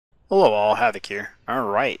Hello all, Havoc here.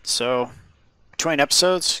 Alright, so between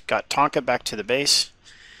episodes, got Tonka back to the base.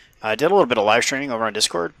 I did a little bit of live streaming over on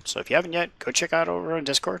Discord, so if you haven't yet, go check out over on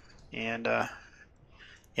Discord. And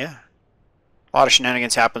yeah, a lot of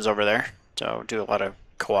shenanigans happens over there. So do a lot of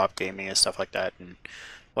co-op gaming and stuff like that and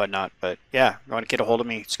whatnot. But yeah, you want to get a hold of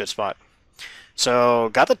me, it's a good spot.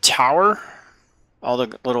 So got the tower, all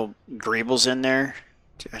the little greebles in there.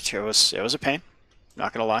 It was a pain,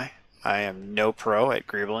 not gonna lie. I am no pro at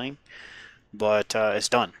greebling, but it's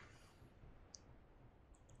done.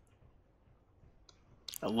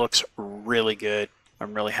 It looks really good.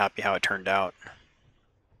 I'm really happy how it turned out.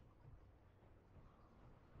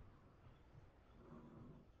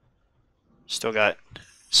 Still got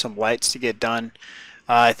some lights to get done.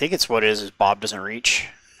 I think it's what it is Bob doesn't reach.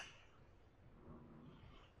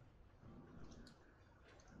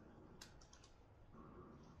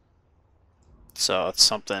 So it's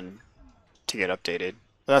something to get updated.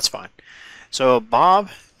 But that's fine. So Bob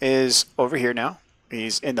is over here now.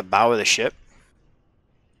 He's in the bow of the ship.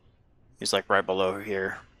 He's like right below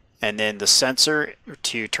here. And then the sensor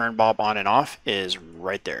to turn Bob on and off is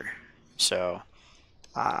right there. So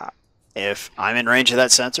if I'm in range of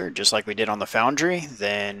that sensor, just like we did on the Foundry,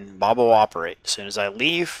 then Bob will operate. As soon as I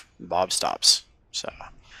leave, Bob stops. So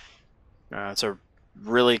it's a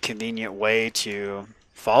really convenient way to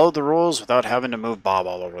follow the rules without having to move Bob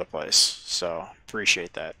all over the place. So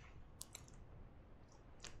appreciate that.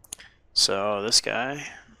 So this guy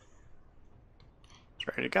is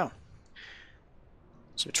ready to go.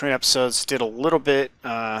 So between episodes, did a little bit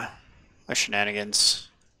of shenanigans.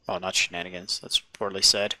 Oh, not shenanigans. That's poorly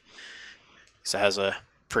said. Because it has a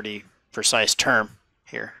pretty precise term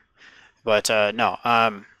here. But no,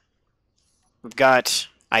 we've got,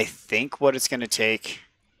 I think, what it's going to take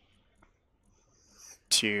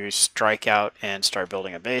to strike out and start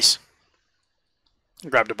building a base. I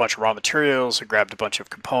grabbed a bunch of raw materials, I grabbed a bunch of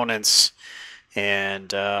components,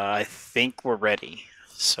 and I think we're ready.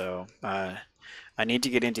 So I need to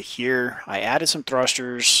get into here. I added some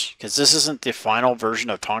thrusters because this isn't the final version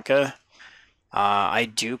of Tonka. I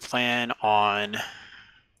do plan on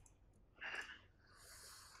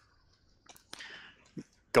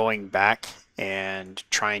going back and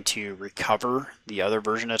trying to recover the other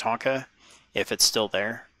version of Tonka if it's still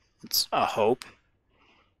there. It's a hope.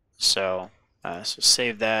 So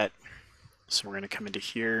save that. So we're going to come into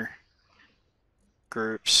here,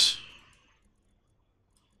 groups,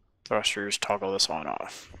 thrusters, toggle this on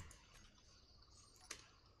off.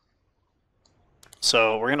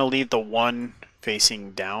 So we're going to leave the one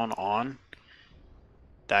facing down on,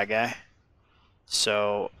 that guy.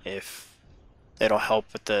 So if it'll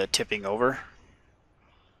help with the tipping over.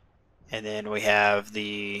 And then we have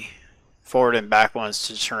the forward and back ones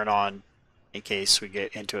to turn on in case we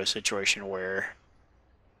get into a situation where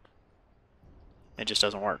it just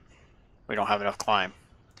doesn't work. We don't have enough climb.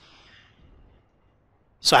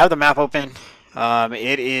 So I have the map open.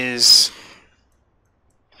 It is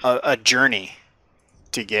a journey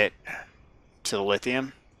to get to the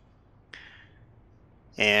lithium.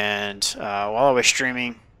 And while I was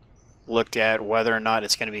streaming, looked at whether or not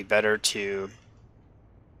it's going to be better to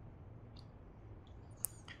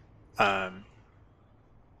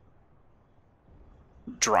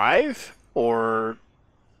drive or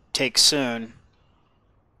take soon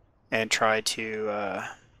and try to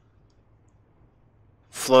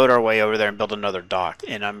float our way over there and build another dock.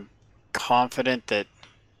 And I'm confident that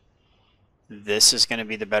this is going to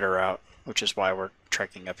be the better route, which is why we're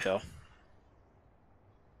trekking uphill.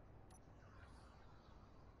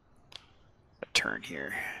 A turn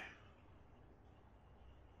here.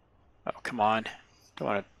 Oh, come on. Don't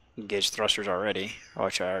want to engage thrusters already,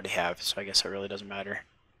 which I already have, so I guess it really doesn't matter.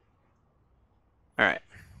 Alright.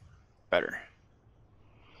 Better.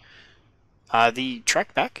 The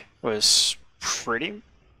trek back was pretty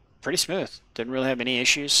smooth. Didn't really have any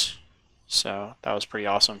issues, so that was pretty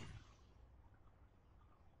awesome.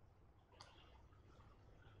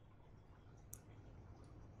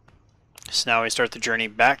 So now we start the journey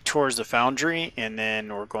back towards the Foundry, and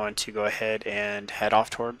then we're going to go ahead and head off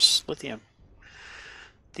towards Lithium.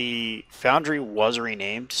 The Foundry was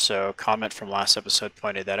renamed, so comment from last episode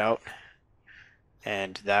pointed that out.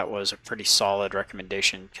 And that was a pretty solid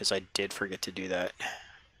recommendation because I did forget to do that.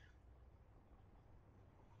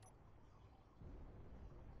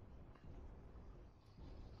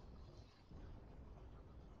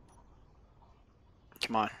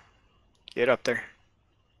 Come on. Get up there.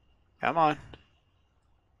 Come on.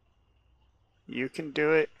 You can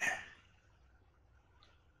do it.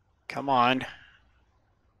 Come on.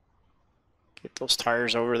 Get those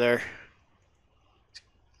tires over there.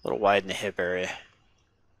 A little wide in the hip area.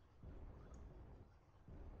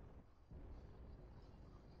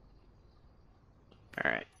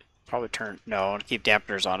 Alright. Probably turn... No, I want to keep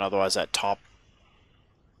dampeners on, otherwise that top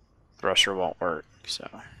thruster won't work. So...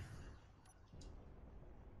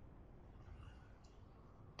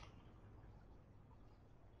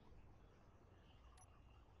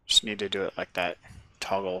 Just need to do it like that.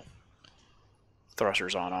 Toggle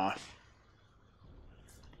thrusters on off.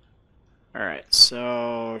 Alright,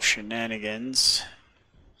 so shenanigans.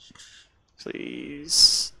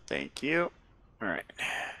 Please. Thank you. Alright.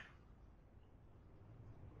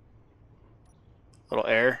 Little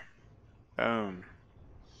air. Boom.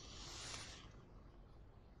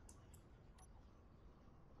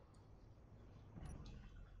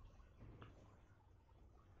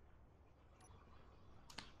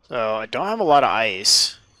 So I don't have a lot of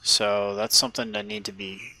ice, so that's something I need to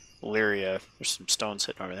be leery of. There's some stones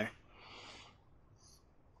sitting over there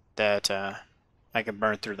that I can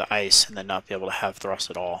burn through the ice and then not be able to have thrust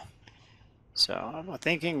at all. So I'm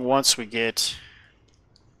thinking once we get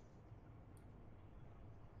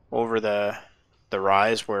over the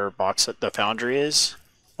rise where the foundry is,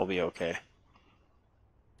 we'll be okay.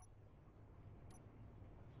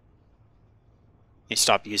 You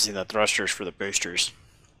stop using the thrusters for the boosters.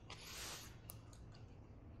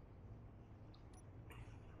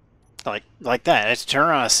 Like that. I have to turn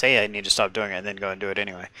around and say I need to stop doing it and then go and do it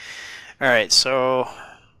anyway. Alright, so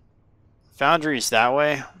foundry's that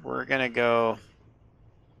way. We're gonna go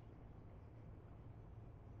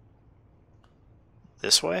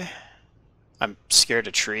this way. I'm scared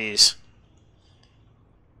of trees.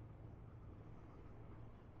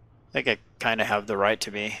 I think I kind of have the right to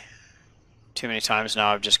be. Too many times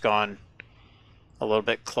now I've just gone a little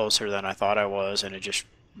bit closer than I thought I was and it just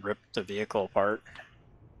ripped the vehicle apart.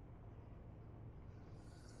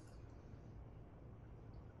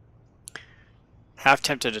 Half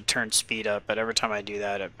tempted to turn speed up, but every time I do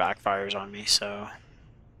that it backfires on me, so...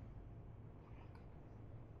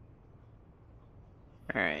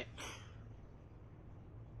 Alright.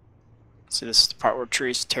 So this is the part where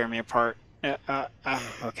trees tear me apart.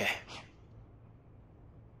 Okay.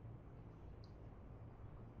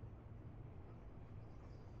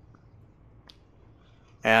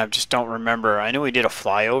 And I just don't remember. I know we did a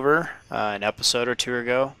flyover an episode or two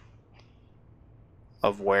ago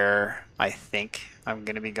of where I think I'm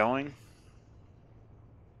going to be going.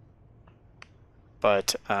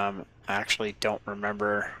 But I actually don't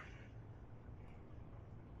remember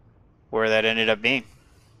where that ended up being.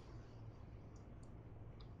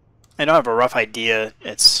 I know I have a rough idea.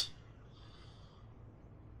 It's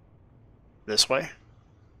this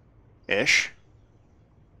way-ish.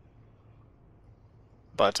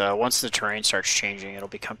 But once the terrain starts changing, it'll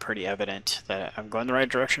become pretty evident that I'm going the right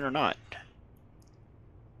direction or not.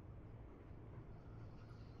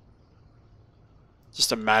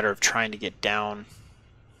 Just a matter of trying to get down,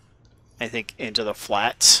 I think, into the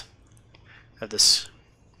flats of this.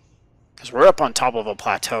 Because we're up on top of a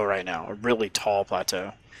plateau right now, a really tall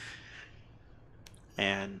plateau.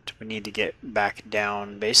 And we need to get back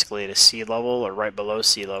down basically to sea level or right below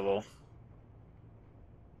sea level.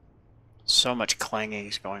 So much clanging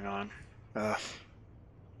is going on. Ugh.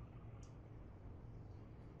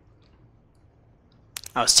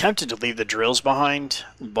 I was tempted to leave the drills behind,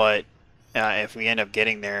 but if we end up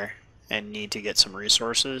getting there and need to get some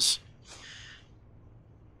resources, I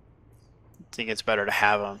think it's better to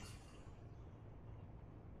have them.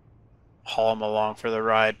 Haul them along for the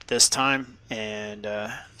ride this time and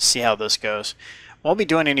see how this goes. Won't be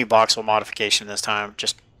doing any voxel modification this time,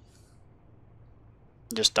 just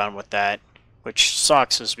done with that, which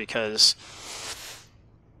sucks is because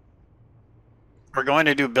we're going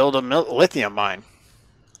to build a lithium mine.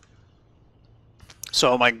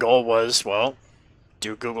 So my goal was, well,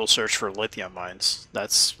 do Google search for lithium mines.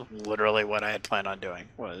 That's literally what I had planned on doing,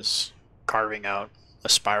 was carving out a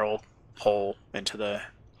spiral hole into the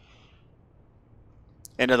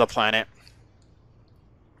planet.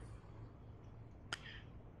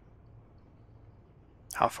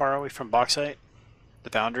 How far are we from bauxite? The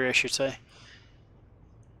boundary, I should say.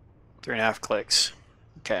 3.5 clicks.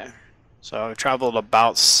 Okay. So I've traveled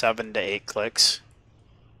about 7 to 8 clicks.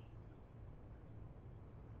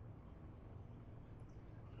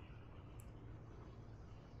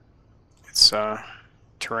 It's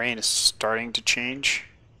terrain is starting to change.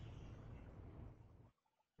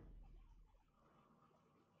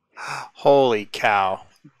 Holy cow.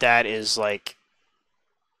 That is like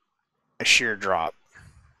a sheer drop.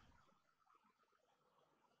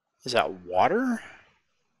 Is that water?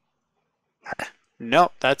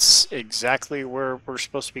 Nope, that's exactly where we're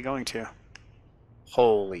supposed to be going to.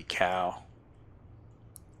 Holy cow.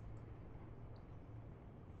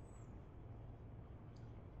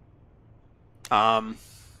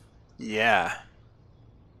 Yeah.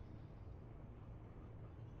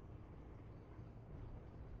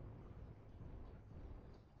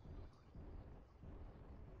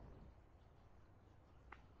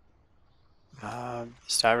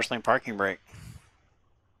 Establish lane parking brake.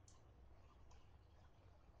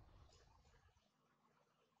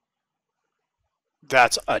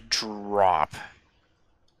 That's a drop.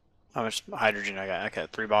 How much hydrogen I got? I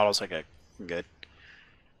got 3 bottles. Okay, I'm good.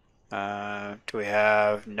 Do we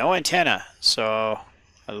have no antenna? So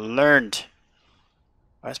I learned.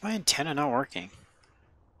 Why is my antenna not working?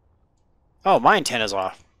 Oh, my antenna's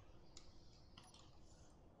off.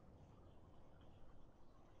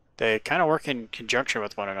 They kind of work in conjunction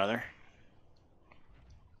with one another.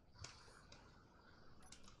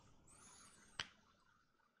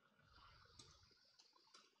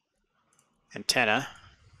 Antenna.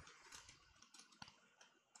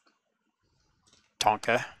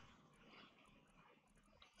 Tonka.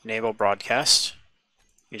 Enable broadcast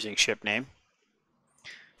using ship name.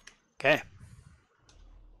 Okay.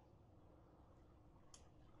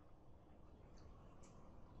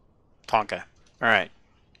 Tonka. All right.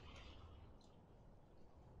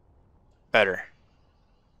 Better.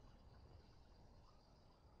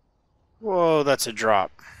 Whoa, that's a drop.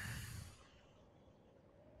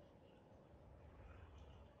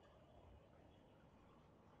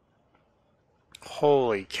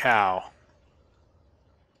 Holy cow.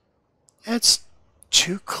 It's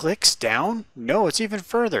 2 clicks down? No, it's even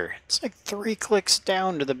further. It's like 3 clicks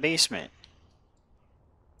down to the basement.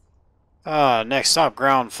 Next stop,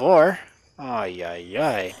 ground floor. Ay, ay,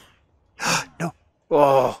 ay. No.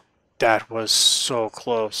 Oh, that was so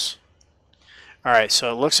close. Alright,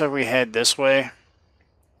 so it looks like we head this way.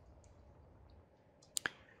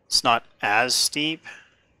 It's not as steep,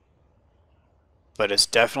 but it's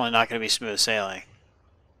definitely not going to be smooth sailing.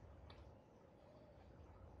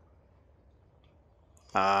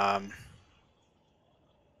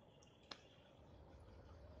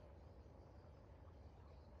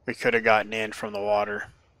 We could have gotten in from the water.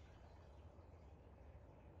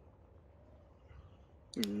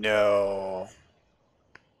 No.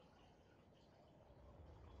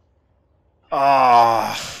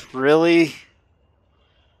 Ah, really?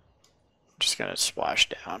 Just gonna splash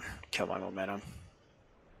down, kill my momentum.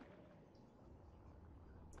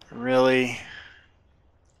 Really?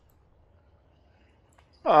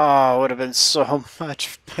 Oh, it would have been so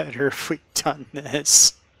much better if we'd done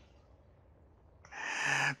this.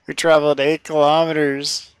 We traveled 8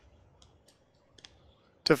 kilometers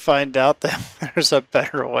to find out that there's a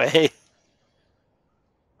better way.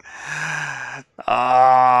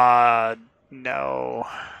 Ah, no.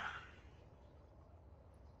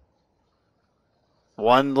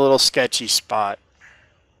 One little sketchy spot.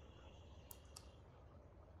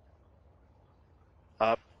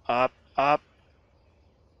 Up, up, up.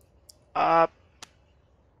 Up.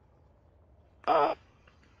 Up.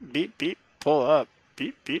 Beep, beep, pull up.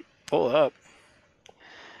 Beep, beep, pull up.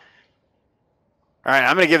 Alright,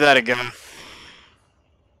 I'm going to give that a go.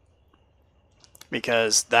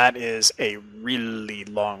 Because that is a really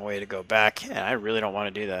long way to go back, and I really don't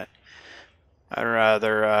want to do that. I'd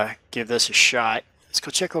rather give this a shot. Let's go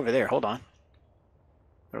check over there. Hold on.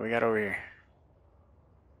 What do we got over here?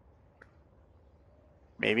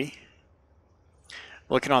 Maybe.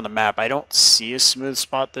 Looking on the map, I don't see a smooth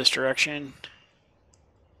spot this direction.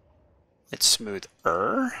 It's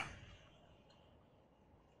smoother.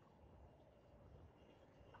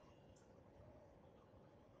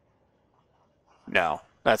 No,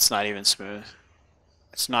 that's not even smooth.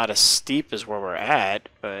 It's not as steep as where we're at,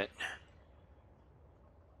 but...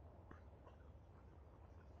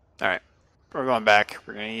 Alright, we're going back.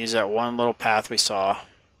 We're going to use that one little path we saw.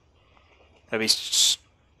 That'd be just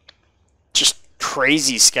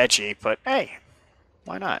crazy sketchy, but hey,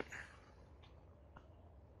 why not?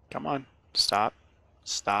 Come on, stop,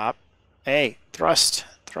 stop. Hey, thrust,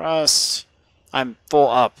 thrust. I'm full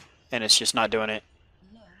up, and it's just not doing it.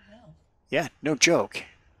 Yeah, no joke.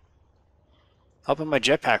 Helping my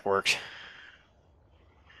jetpack worked.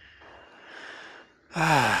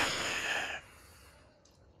 Alright,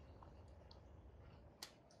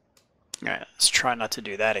 let's try not to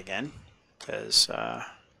do that again, because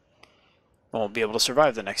we won't be able to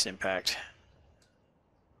survive the next impact.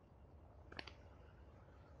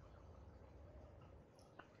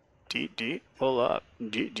 Deep, deep, pull up.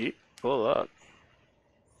 Deep, deep, pull up.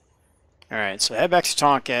 Alright, so head back to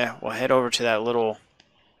Tonka. We'll head over to that little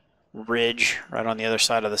ridge right on the other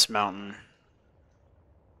side of this mountain.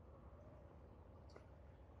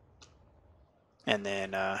 And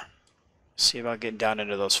then see about getting down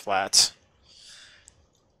into those flats.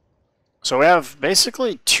 So we have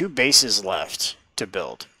basically two bases left to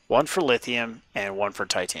build. One for lithium and one for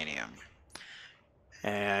titanium.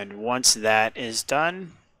 And once that is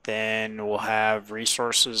done, then we'll have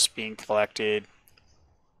resources being collected.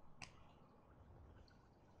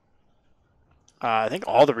 I think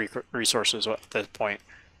all the resources at this point.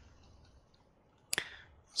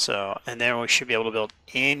 So, and then we should be able to build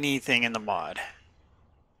anything in the mod.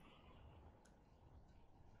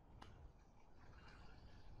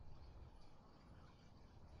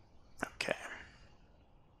 Okay.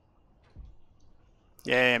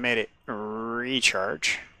 Yay, I made it.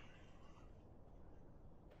 Recharge.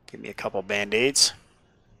 Give me a couple band-aids.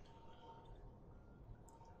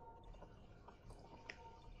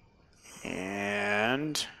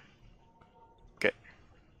 And good.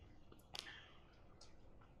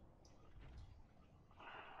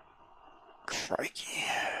 Crikey.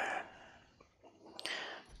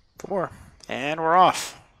 4. And we're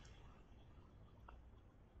off.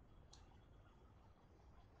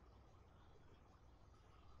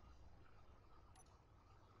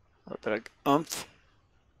 A little bit of oomph.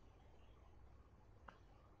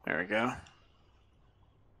 There we go.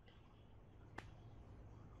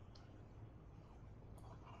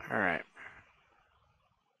 All right.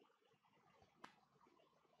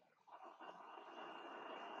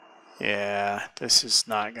 Yeah, this is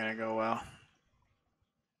not going to go well.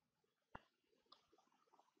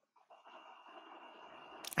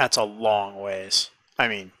 That's a long ways. I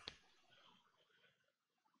mean,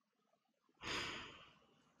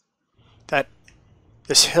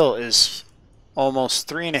 this hill is almost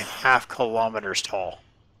 3.5 kilometers tall.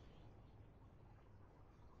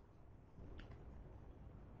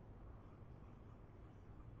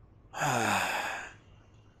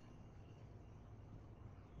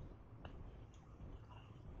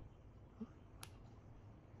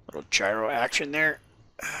 Little gyro action there.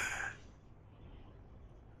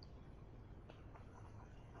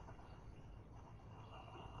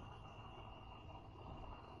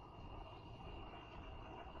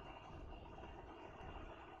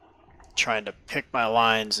 Trying to pick my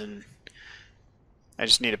lines, and I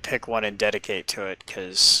just need to pick one and dedicate to it,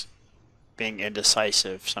 because being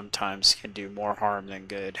indecisive sometimes can do more harm than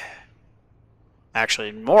good.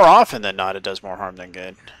 Actually, more often than not, it does more harm than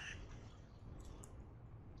good.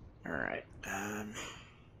 Alright.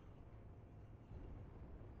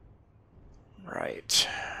 Right.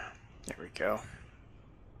 There we go.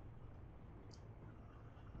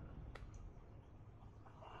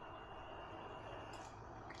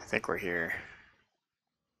 I think we're here.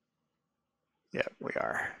 Yep, we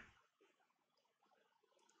are.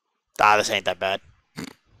 Ah, this ain't that bad.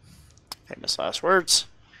 Famous last words.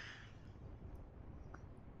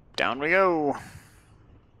 Down we go.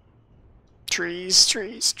 Trees,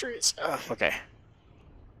 trees, trees. Oh, okay.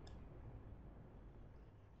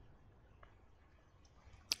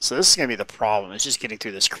 So this is going to be the problem. It's just getting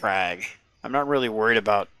through this crag. I'm not really worried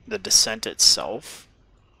about the descent itself.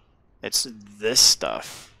 It's this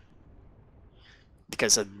stuff.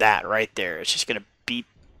 Because of that right there. It's just going to beat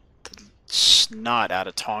the snot out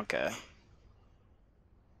of Tonka.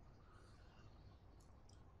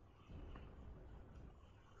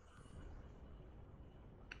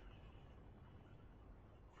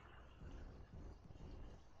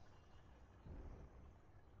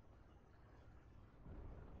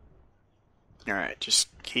 Alright, just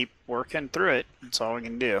keep working through it. That's all we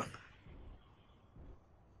can do.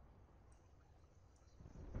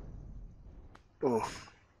 Ooh.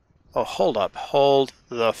 Oh, hold up. Hold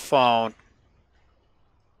the phone.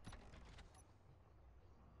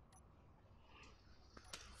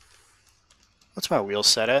 What's my wheel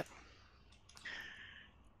set at?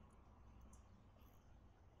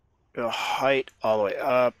 Go height all the way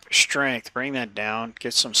up. Strength, bring that down.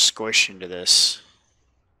 Get some squish into this.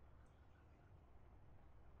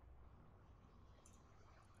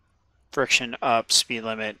 Friction up, speed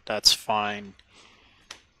limit, that's fine.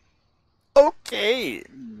 Okay,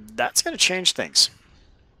 that's going to change things.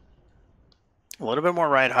 A little bit more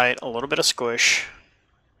ride height, a little bit of squish.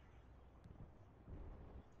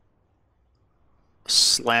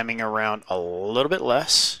 Slamming around a little bit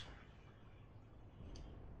less.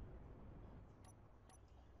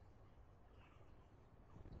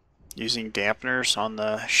 Using dampeners on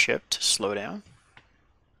the ship to slow down.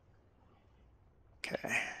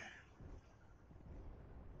 Okay.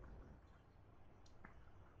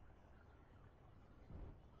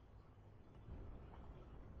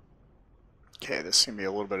 Okay, this is going to be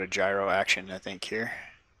a little bit of gyro action, I think, here.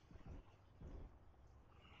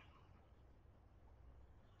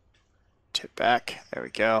 Tip back. There we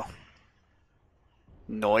go.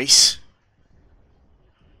 Nice.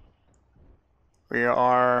 We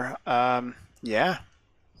are, yeah,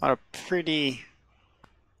 on a pretty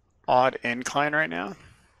odd incline right now.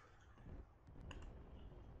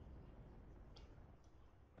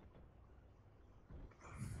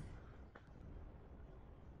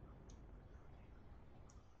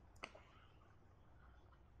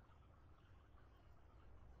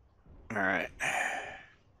 All right.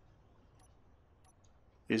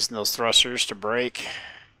 Using those thrusters to brake.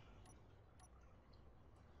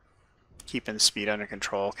 Keeping the speed under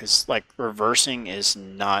control, because like reversing is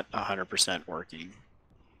not 100% working.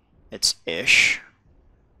 It's ish.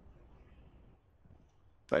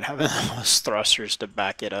 But having those thrusters to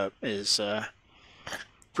back it up is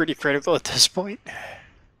pretty critical at this point.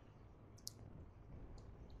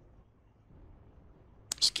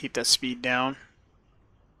 Just keep that speed down.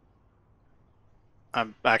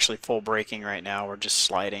 I'm actually full braking right now. We're just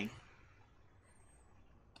sliding.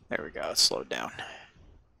 There we go. It's slowed down.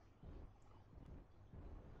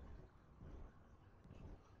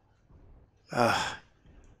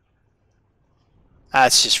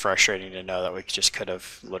 That's just frustrating to know that we just could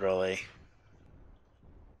have literally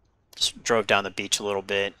just drove down the beach a little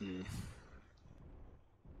bit and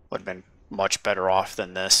would have been much better off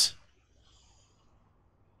than this.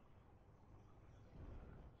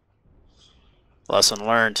 Lesson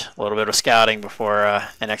learned. A little bit of scouting before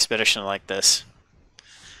an expedition like this.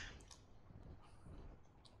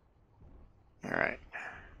 All right.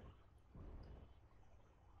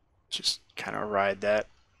 Just kind of ride that.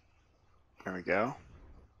 There we go.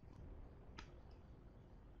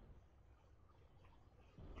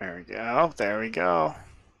 There we go. There we go.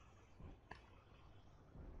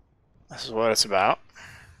 This is what it's about.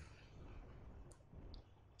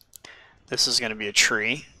 This is going to be a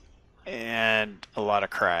tree and a lot of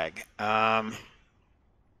crag. I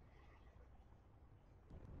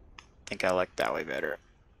think I like that way better.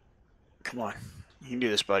 Come on. You can do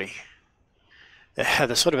this, buddy.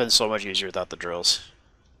 This would have been so much easier without the drills.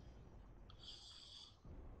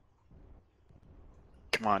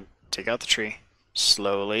 Come on, take out the tree.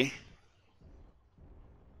 Slowly.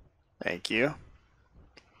 Thank you.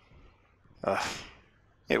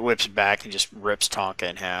 It whips back and just rips Tonka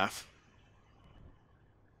in half.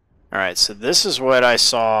 Alright, so this is what I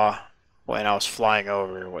saw when I was flying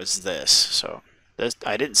over, was this. So this,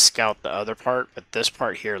 I didn't scout the other part, but this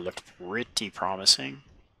part here looked pretty promising.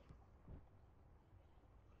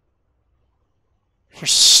 We're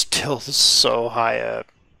still so high up.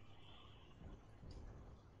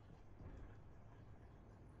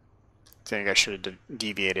 I think I should have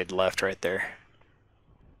deviated left right there.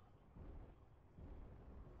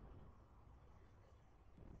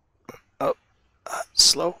 Oh,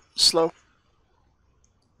 slow, slow.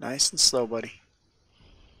 Nice and slow, buddy.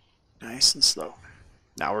 Nice and slow.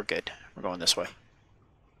 Now we're good. We're going this way.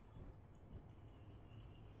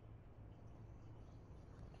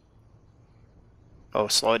 Oh,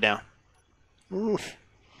 slow it down. Oof.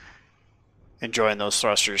 Enjoying those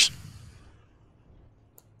thrusters.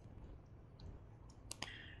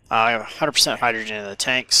 I have 100% hydrogen in the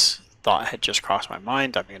tanks. Thought had just crossed my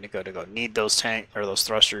mind. I'm going to go need those those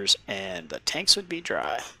thrusters, and the tanks would be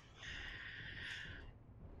dry.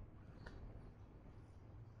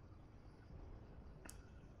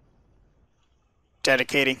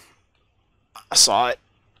 Dedicating. I saw it.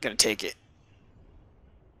 Gonna take it.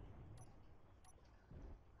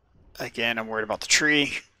 Again, I'm worried about the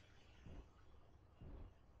tree.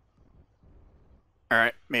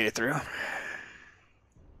 Alright, made it through.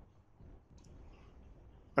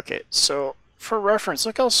 Okay, so for reference,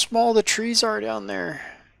 look how small the trees are down there.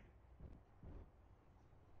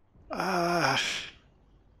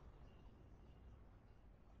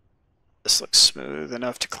 This looks smooth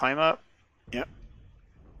enough to climb up. Yep.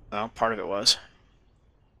 Well, part of it was.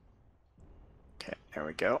 Okay, there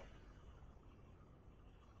we go.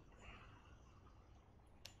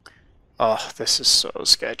 Oh, this is so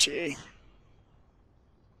sketchy.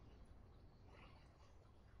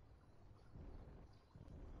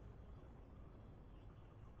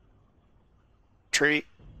 Tree.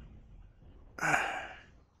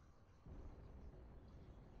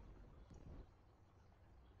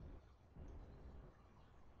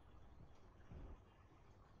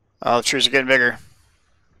 Oh, the trees are getting bigger.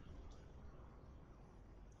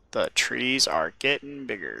 The trees are getting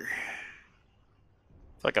bigger.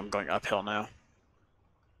 I feel like I'm going uphill now.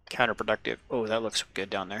 Counterproductive. Oh, that looks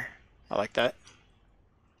good down there. I like that.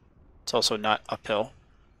 It's also not uphill.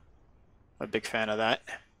 I'm a big fan of that.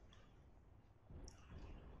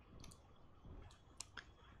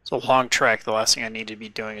 It's a long trek. The last thing I need to be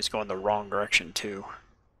doing is going the wrong direction too.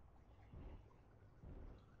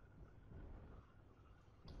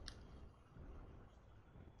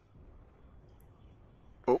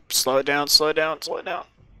 Oh, slow it down, slow it down, slow it down.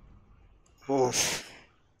 Oof.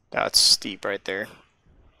 That's steep right there.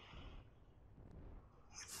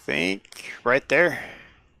 I think right there.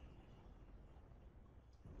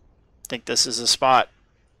 I think this is the spot.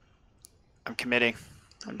 I'm committing.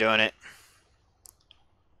 I'm doing it.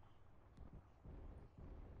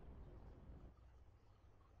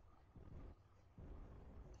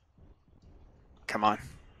 Come on.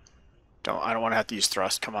 I don't want to have to use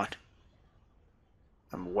thrust. Come on.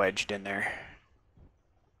 I'm wedged in there.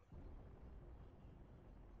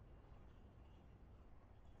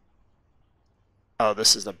 Oh,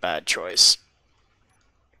 this is a bad choice.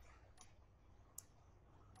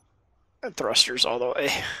 And thrusters all the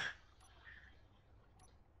way.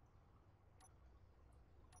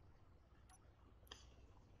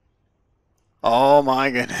 Oh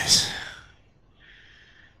my goodness.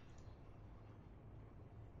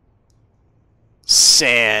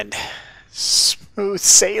 Sand. Smooth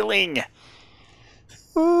sailing.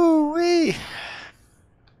 Ooh-wee.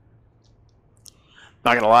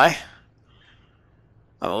 Not gonna lie,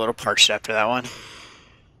 I'm a little parched after that one.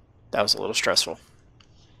 That was a little stressful.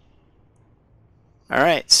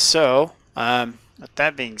 Alright, so with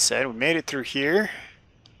that being said, we made it through here.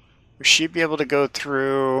 We should be able to go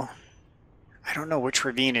through, I don't know which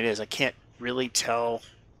ravine it is. I can't really tell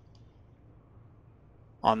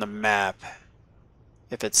on the map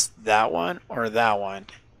if it's that one or that one.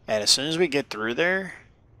 And as soon as we get through there,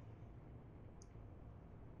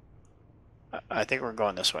 I think we're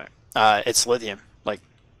going this way. It's lithium, like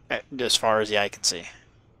as far as the eye can see.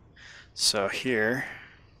 So here,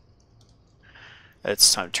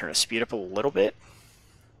 it's time to turn the speed up a little bit.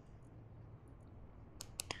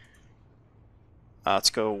 Let's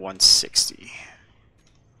go 160.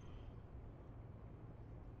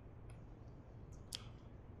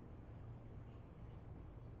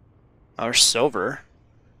 Our silver.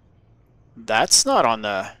 That's not on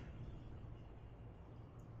the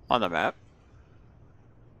map.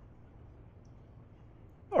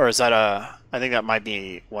 Or is that I think that might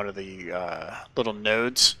be one of the little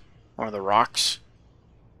nodes, one of the rocks.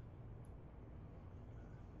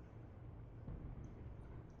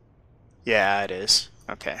 Yeah, it is.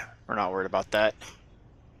 Okay, we're not worried about that.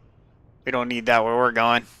 We don't need that where we're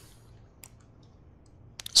going.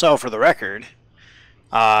 So for the record,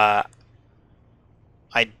 I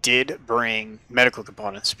did bring medical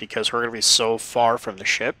components because we're going to be so far from the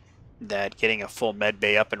ship that getting a full med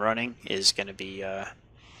bay up and running is going to be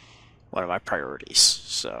one of my priorities.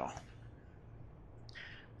 So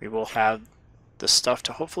we will have the stuff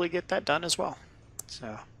to hopefully get that done as well.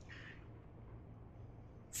 So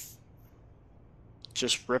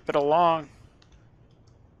just rip it along.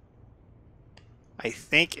 I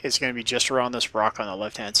think it's going to be just around this rock on the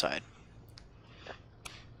left-hand side.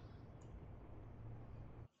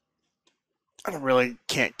 I really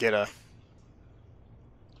can't get a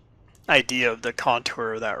idea of the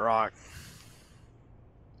contour of that rock.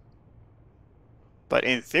 But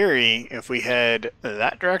in theory, if we head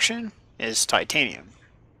that direction, is titanium.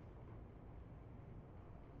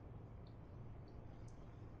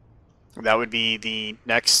 That would be the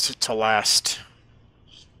next to last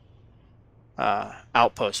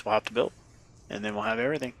outpost we'll have to build. And then we'll have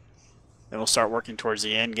everything. Then we'll start working towards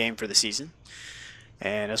the end game for the season.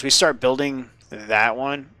 And as we start building that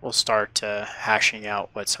one, we'll start hashing out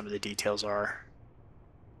what some of the details are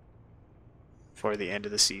for the end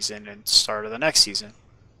of the season and start of the next season.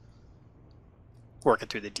 Working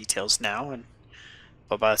through the details now,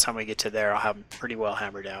 but by the time we get to there, I'll have them pretty well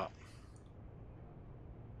hammered out.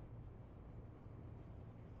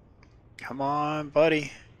 Come on,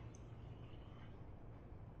 buddy.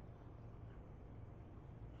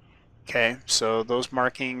 Okay, so those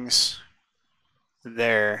markings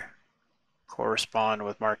there correspond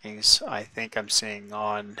with markings I think I'm seeing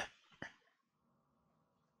on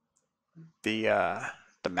the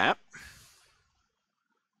map.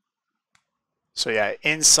 So yeah,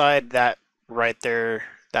 inside that right there,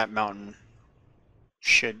 that mountain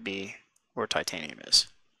should be where titanium is.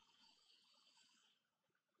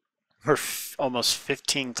 We're almost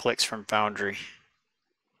 15 clicks from Foundry.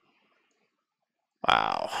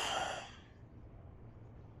 Wow.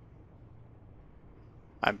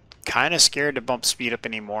 I'm kind of scared to bump speed up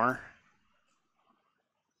anymore.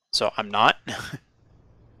 So I'm not.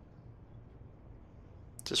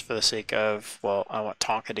 Just for the sake of, well, I want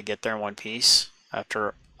Tonka to get there in one piece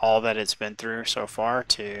after all that it's been through so far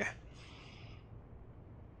to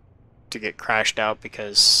get crashed out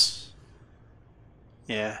because,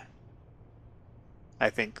 yeah, I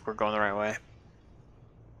think we're going the right way.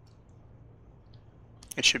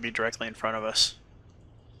 It should be directly in front of us.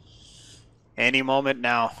 Any moment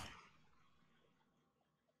now.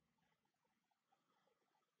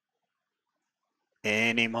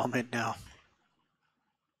 Any moment now.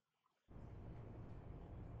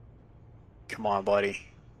 Come on, buddy.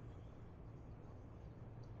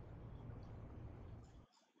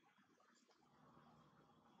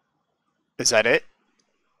 Is that it?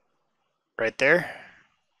 Right there?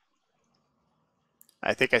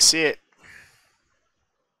 I think I see it.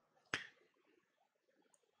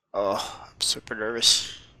 Oh, I'm super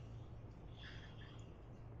nervous.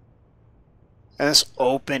 And this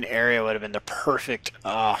open area would have been the perfect...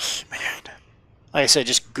 Oh, man. Like I said,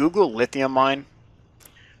 just Google lithium mine.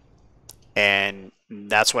 And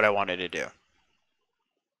that's what I wanted to do.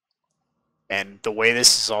 And the way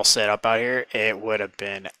this is all set up out here, it would have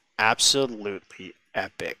been absolutely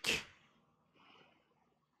epic.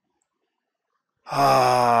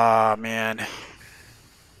 Ah, man.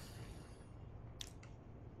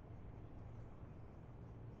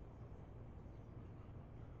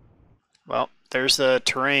 Well, there's the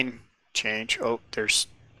terrain change. Oh, there's...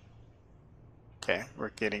 Okay, we're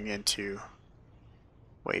getting into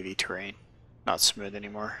wavy terrain. Not smooth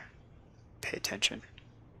anymore. Pay attention.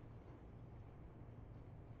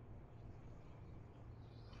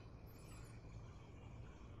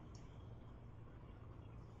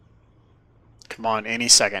 Come on, any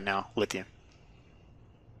second now, lithium.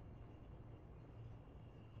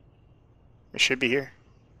 It should be here.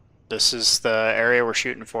 This is the area we're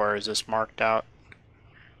shooting for. Is this marked out?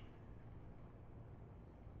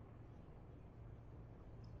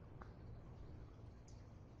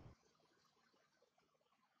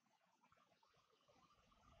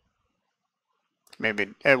 Maybe.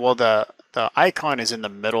 Well, the icon is in the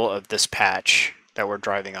middle of this patch that we're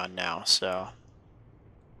driving on now, so...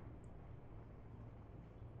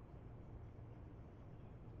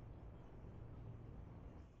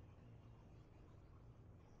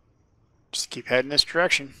 Just keep heading this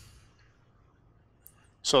direction.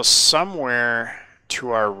 So somewhere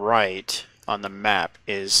to our right on the map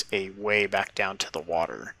is a way back down to the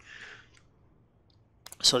water.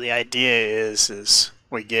 So the idea is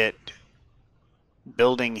we get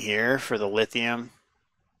building here for the lithium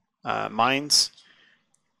mines,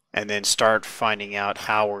 and then start finding out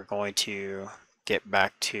how we're going to get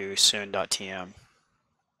back to soon.tm.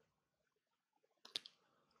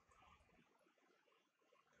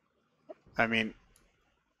 I mean,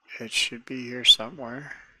 it should be here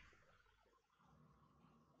somewhere.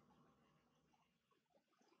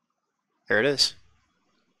 There it is.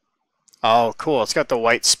 Oh, cool. It's got the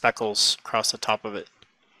white speckles across the top of it.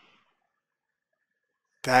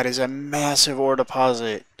 That is a massive ore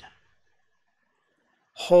deposit.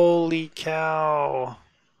 Holy cow.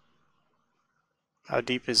 How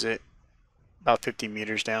deep is it? About 50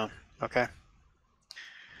 meters down. Okay.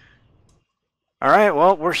 All right,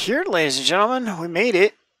 well, we're here, ladies and gentlemen. We made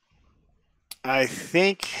it. I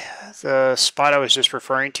think the spot I was just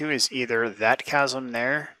referring to is either that chasm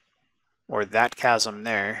there or that chasm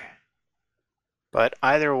there. But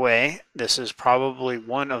either way, this is probably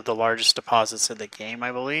one of the largest deposits in the game,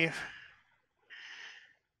 I believe.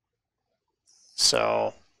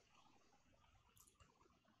 So,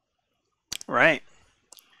 right.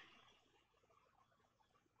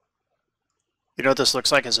 You know what this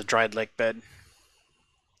looks like is a dried lake bed.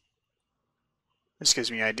 This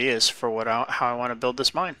gives me ideas for how I want to build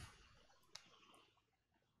this mine.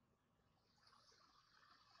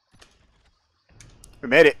 We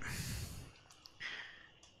made it.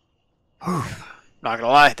 Whew. Not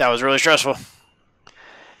gonna lie, that was really stressful.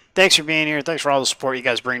 Thanks for being here. Thanks for all the support you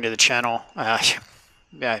guys bring to the channel.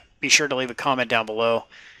 Yeah, be sure to leave a comment down below.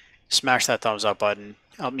 Smash that thumbs up button.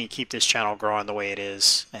 Help me keep this channel growing the way it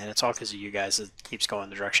is. And it's all because of you guys that keeps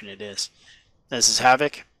going the direction it is. This is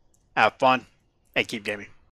Havoc. Have fun and keep gaming.